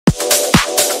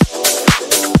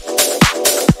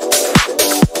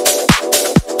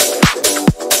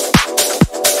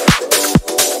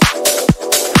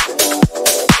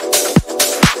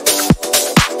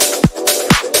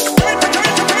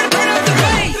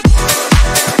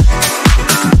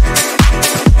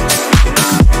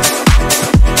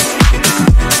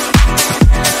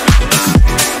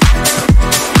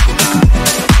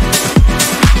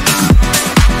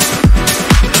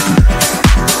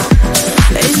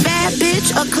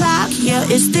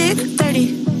is thick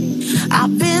 30.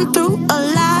 I've been through a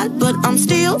lot, but I'm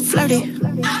still flirty.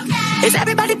 Is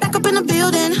everybody back up in the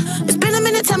building? It's been a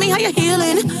minute, tell me how you're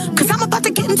healing. Cause I'm about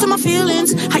to get into my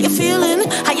feelings. How you feeling?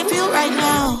 How you feel right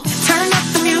now? Turn up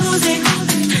the music,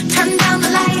 turn down the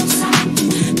lights.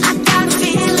 I got a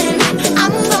feeling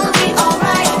I'm gonna be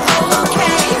alright.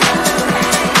 Okay,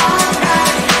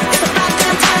 alright. It's about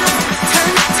damn time. Turn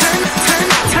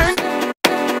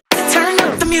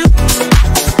up the music.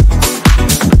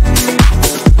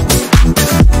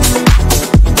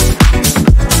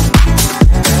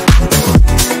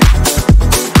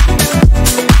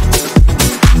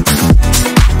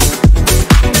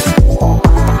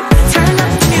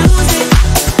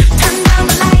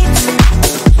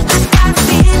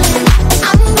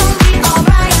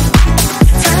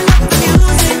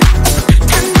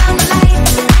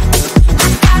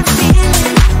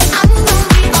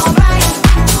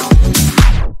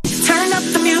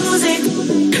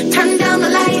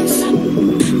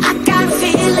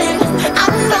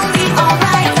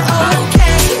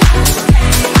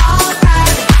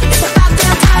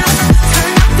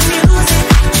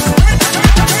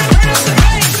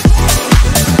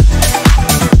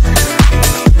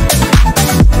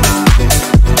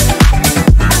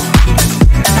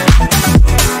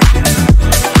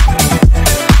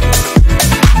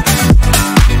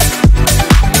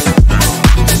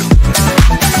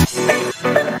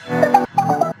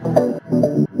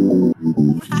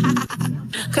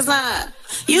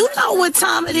 You know what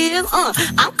time it is.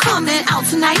 I'm coming out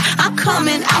tonight. I'm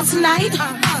coming out tonight.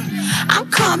 I'm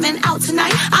coming out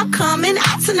tonight. I'm coming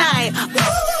out tonight.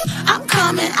 I'm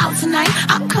coming out tonight.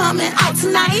 I'm coming out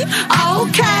tonight.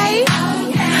 Okay.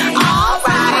 All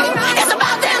right. It's